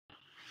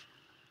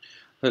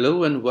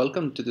Hello and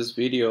welcome to this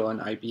video on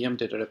IBM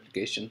data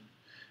replication.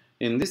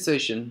 In this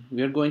session,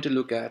 we are going to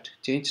look at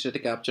change data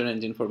capture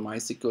engine for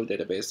MySQL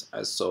database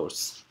as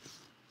source.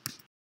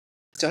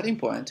 Starting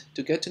point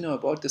to get to know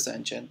about this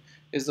engine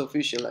is the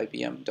official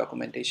IBM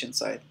documentation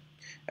site.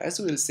 As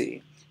we will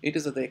see, it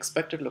is at the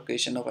expected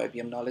location of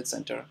IBM Knowledge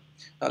Center,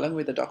 along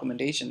with the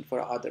documentation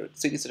for other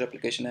CDC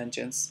replication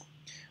engines.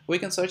 We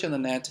can search on the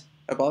net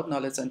about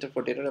Knowledge Center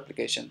for data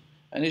replication,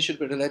 and it should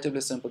be relatively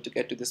simple to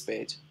get to this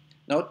page.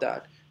 Note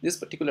that this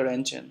particular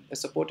engine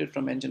is supported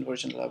from engine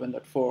version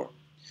 11.4.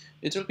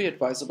 It will be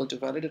advisable to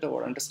validate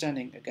our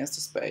understanding against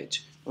this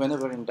page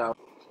whenever in doubt.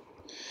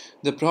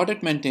 The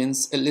product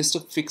maintains a list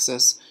of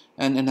fixes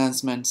and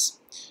enhancements.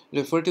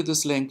 Refer to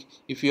this link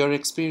if you are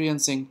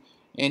experiencing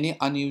any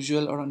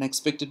unusual or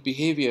unexpected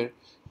behavior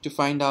to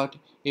find out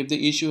if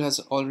the issue has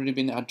already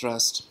been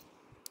addressed.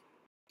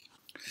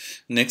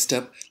 Next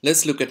up,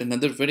 let's look at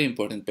another very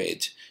important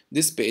page.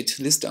 This page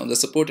lists down the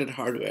supported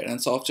hardware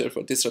and software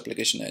for this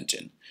replication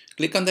engine.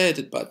 Click on the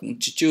Edit button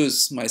to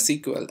choose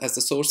MySQL as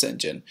the source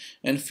engine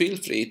and feel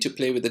free to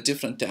play with the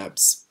different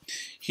tabs.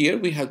 Here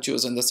we have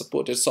chosen the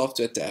supported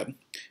software tab.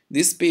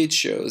 This page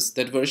shows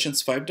that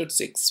versions 5.6,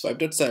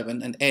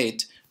 5.7 and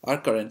 8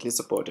 are currently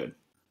supported.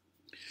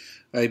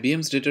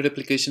 IBM's data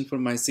replication for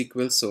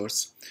MySQL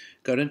source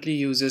currently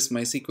uses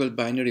MySQL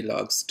binary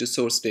logs to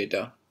source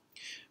data.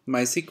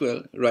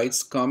 MySQL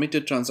writes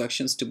committed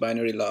transactions to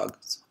binary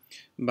logs.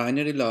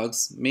 Binary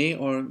logs may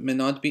or may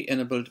not be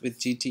enabled with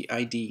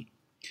GTID.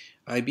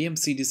 IBM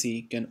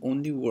CDC can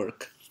only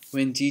work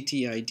when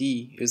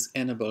GTID is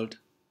enabled.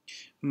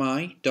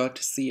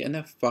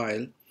 My.cnf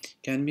file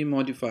can be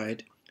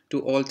modified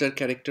to alter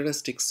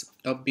characteristics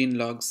of bin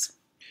logs.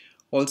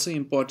 Also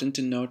important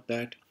to note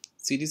that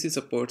CDC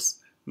supports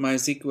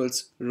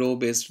MySQL's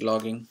row-based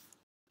logging.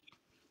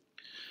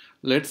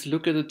 Let's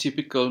look at the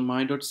typical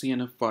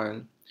my.cnf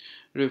file.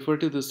 Refer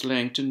to this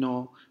link to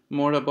know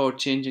more about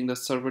changing the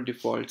server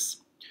defaults.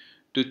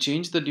 To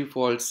change the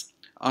defaults,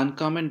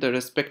 uncomment the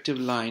respective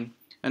line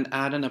and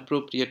add an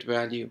appropriate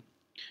value.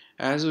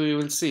 As we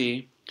will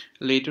see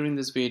later in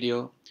this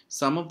video,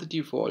 some of the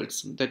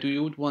defaults that we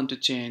would want to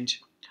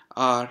change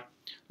are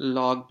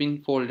log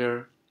bin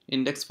folder,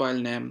 index file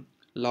name,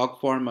 log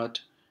format,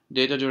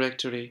 data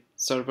directory,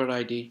 server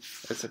ID,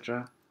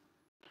 etc.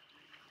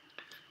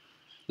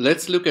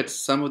 Let's look at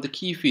some of the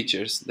key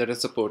features that are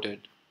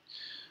supported.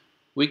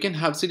 We can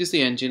have CDC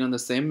engine on the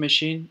same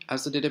machine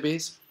as the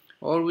database,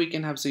 or we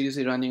can have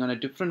CDC running on a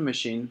different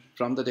machine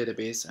from the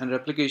database, and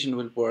replication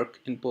will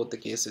work in both the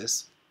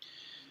cases.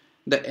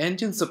 The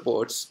engine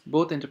supports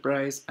both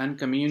enterprise and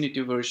community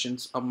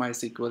versions of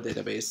MySQL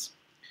database.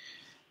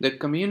 The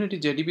community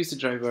JDBC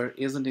driver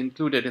isn't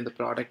included in the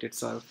product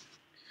itself.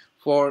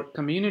 For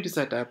community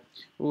setup,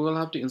 we will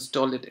have to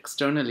install it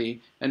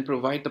externally and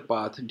provide the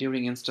path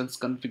during instance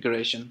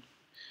configuration.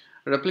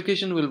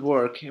 Replication will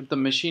work if the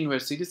machine where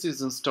CDC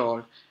is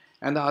installed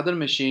and the other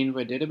machine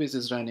where database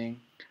is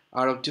running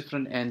are of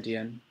different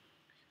NDN.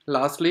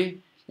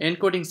 Lastly,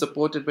 encoding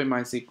supported by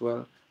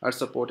MySQL are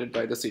supported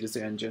by the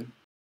CDC engine.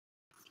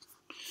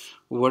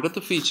 What are the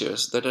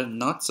features that are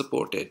not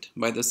supported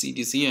by the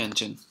CDC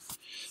engine?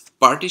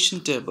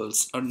 Partition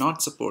tables are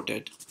not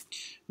supported.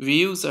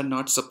 Views are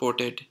not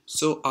supported,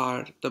 so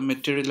are the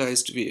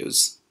materialized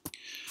views.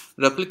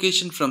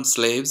 Replication from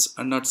slaves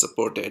are not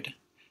supported.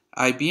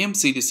 IBM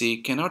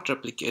CDC cannot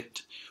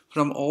replicate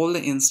from all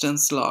the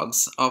instance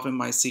logs of a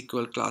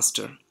MySQL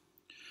cluster.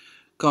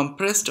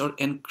 Compressed or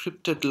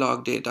encrypted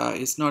log data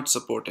is not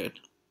supported.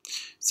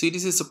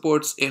 CDC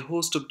supports a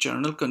host of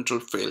journal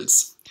control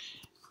fields.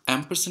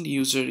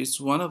 &user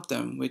is one of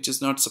them which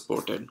is not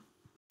supported.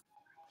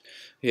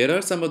 Here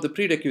are some of the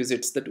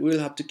prerequisites that we will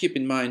have to keep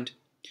in mind.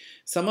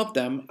 Some of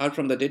them are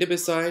from the database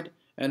side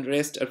and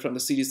rest are from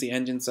the CDC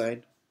engine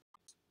side.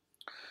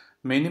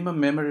 Minimum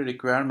memory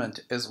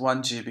requirement is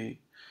 1 GB.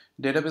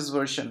 Database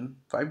version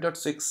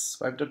 5.6,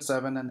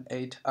 5.7 and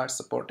 8 are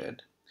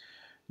supported.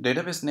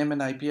 Database name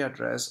and IP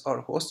address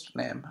or host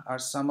name are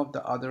some of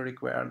the other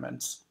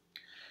requirements.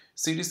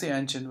 CDC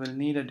engine will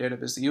need a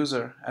database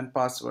user and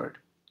password.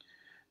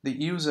 The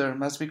user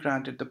must be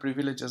granted the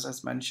privileges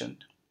as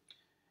mentioned.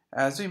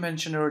 As we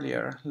mentioned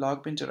earlier,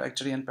 log bin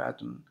directory and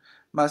pattern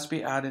must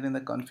be added in the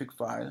config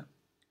file.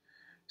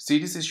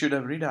 CDC should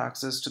have read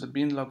access to the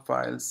bin log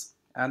files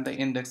and the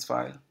index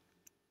file.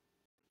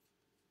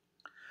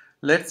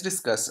 Let's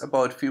discuss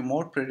about a few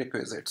more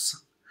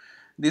prerequisites.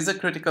 These are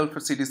critical for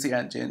CDC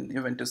engine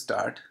even to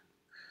start.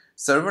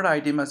 Server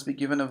ID must be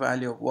given a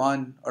value of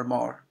 1 or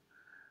more.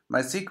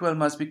 MySQL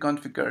must be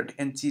configured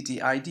in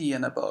GTID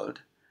enabled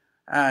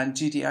and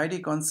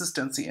GTID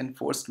consistency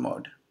enforced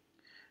mode.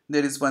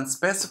 There is one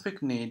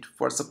specific need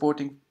for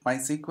supporting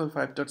MySQL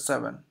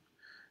 5.7.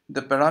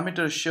 The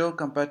parameter show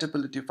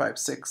compatibility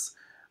 5.6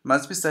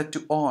 must be set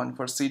to on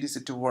for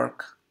CDC to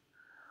work.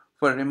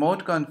 For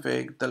remote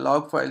config, the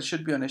log file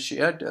should be on a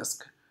shared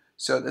disk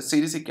so the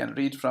CDC can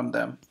read from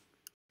them.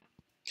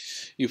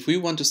 If we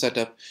want to set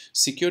up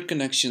secure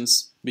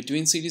connections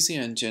between CDC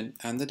engine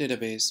and the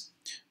database,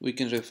 we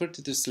can refer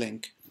to this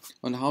link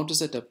on how to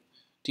set up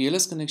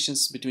TLS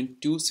connections between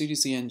two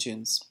CDC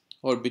engines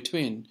or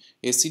between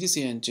a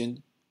CDC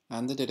engine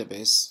and the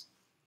database.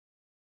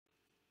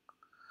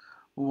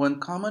 One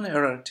common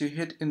error to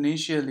hit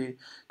initially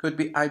could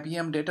be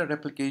IBM data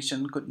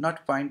replication could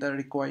not find the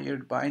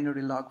required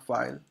binary log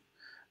file.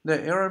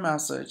 The error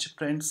message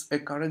prints a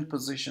current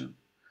position.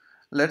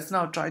 Let's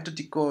now try to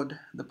decode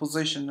the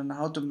position and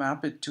how to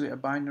map it to a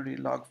binary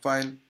log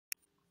file.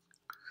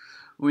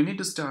 We need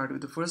to start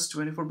with the first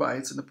 24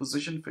 bytes in the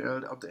position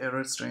field of the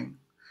error string.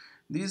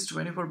 These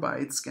 24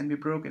 bytes can be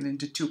broken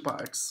into two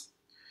parts.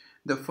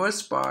 The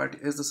first part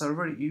is the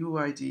server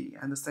UID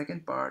and the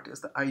second part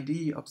is the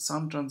ID of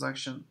some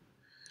transaction.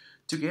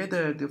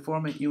 Together, they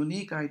form a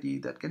unique ID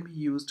that can be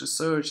used to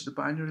search the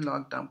binary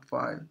log dump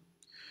file.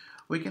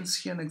 We can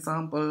see an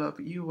example of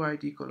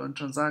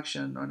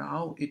UID:transaction on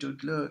how it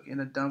would look in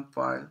a dump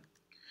file.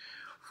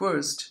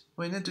 First,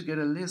 we need to get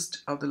a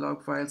list of the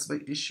log files by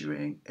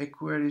issuing a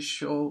query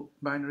show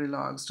binary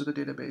logs to the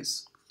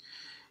database.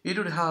 It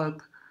would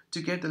help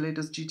to get the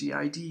latest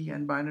GTID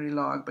and binary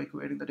log by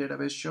querying the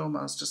database show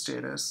master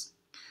status.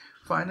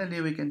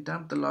 Finally, we can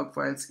dump the log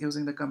files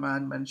using the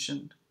command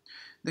mentioned.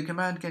 The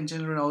command can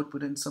generate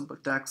output in simple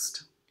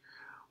text.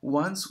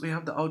 Once we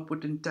have the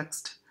output in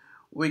text,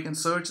 we can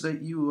search the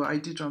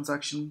UID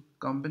transaction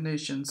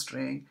combination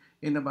string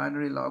in the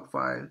binary log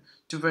file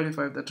to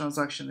verify if the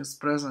transaction is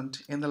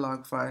present in the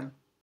log file.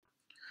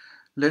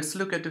 Let's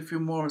look at a few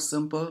more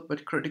simple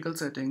but critical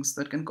settings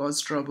that can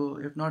cause trouble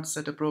if not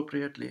set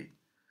appropriately.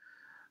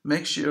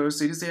 Make sure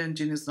CDC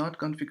engine is not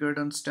configured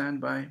on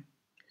standby.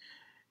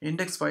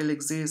 Index file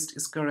exist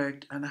is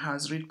correct and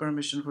has read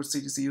permission for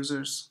CDC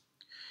users.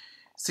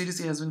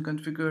 CDC has been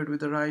configured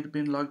with the right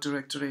bin log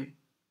directory.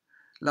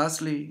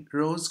 Lastly,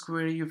 rows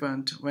query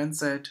event, when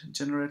set,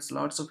 generates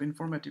lots of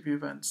informative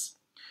events.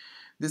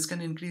 This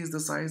can increase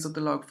the size of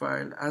the log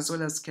file as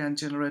well as can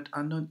generate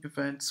unknown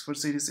events for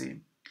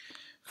CDC.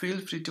 Feel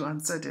free to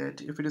unset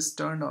it if it is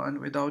turned on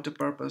without a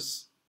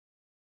purpose.